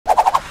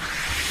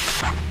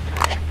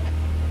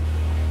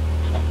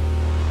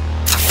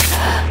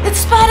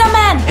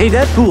Spiderman! Hey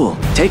Deadpool,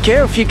 take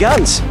care of your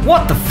guns.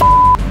 What the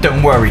f?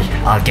 Don't worry,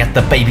 I'll get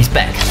the babies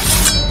back.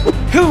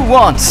 Who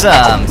wants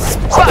some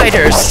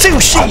spider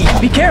sushi?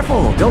 Be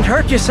careful, don't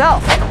hurt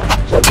yourself.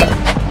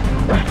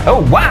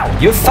 Oh wow,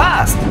 you're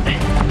fast.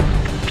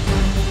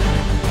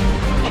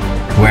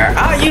 Where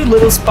are you,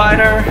 little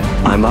spider?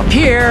 I'm up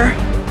here.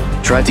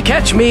 Try to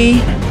catch me.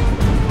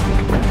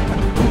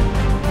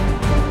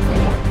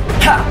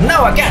 Ha!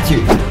 Now I got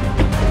you!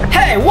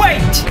 Hey,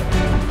 wait!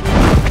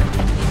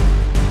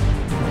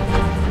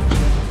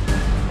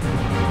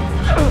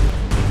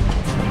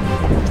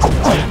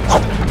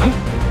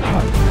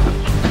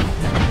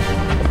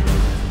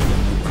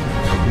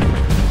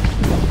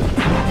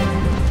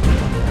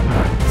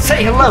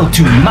 Say hello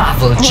to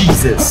Marvel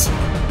Jesus!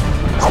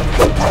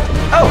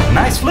 Oh,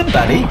 nice flip,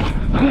 buddy!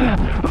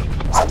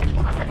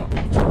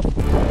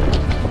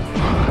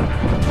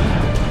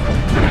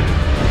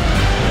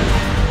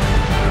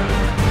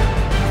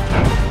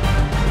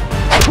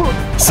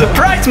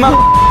 Surprise, mother!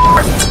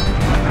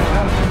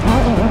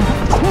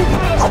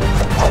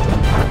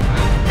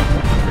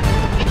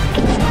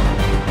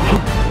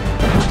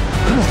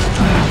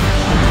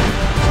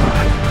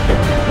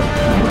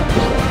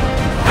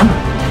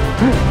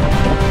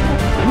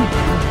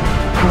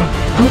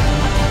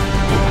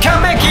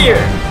 Come back here!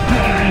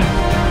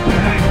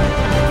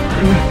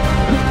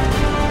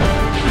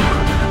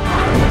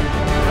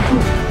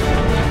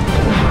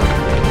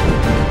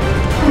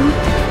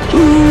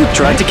 Ooh,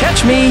 try to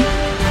catch me.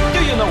 Do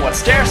you know what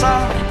stairs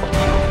are?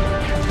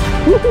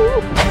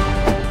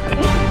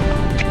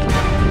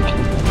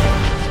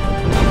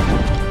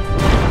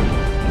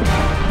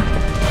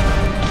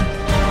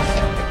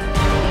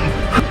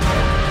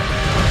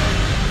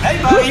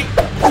 Hey, buddy!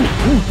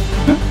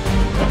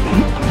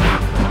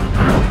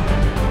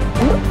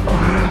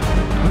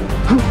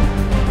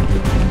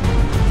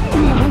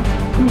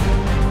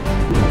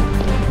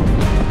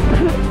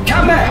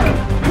 Come back!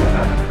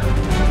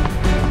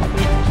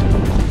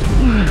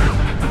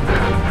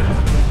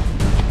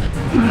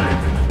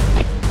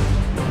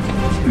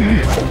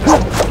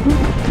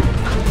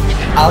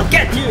 I'll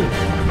get you!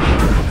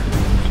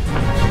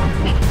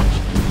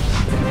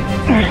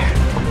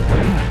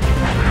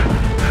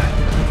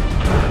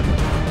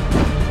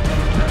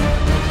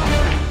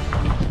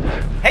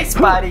 Hey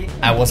Spidey,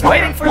 I was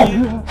waiting for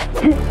you!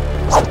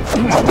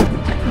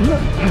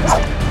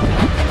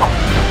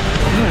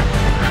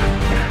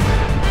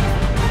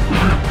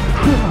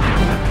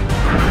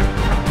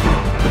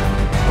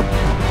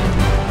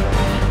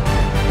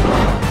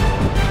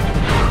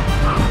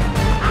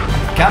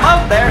 Come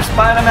out there,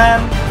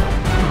 Spiderman!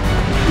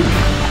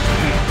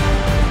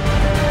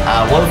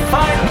 I will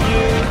find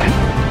you!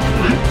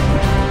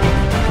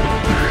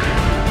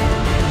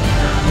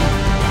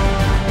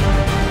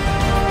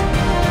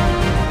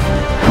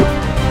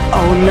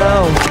 Oh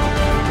no.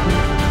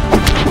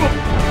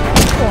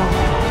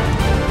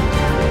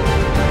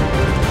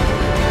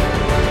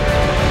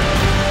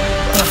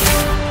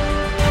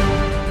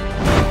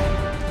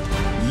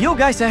 Yo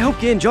guys, I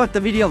hope you enjoyed the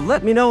video.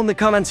 Let me know in the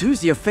comments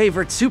who's your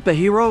favorite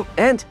superhero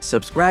and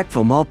subscribe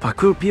for more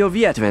Parkour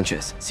POV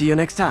adventures. See you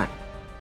next time.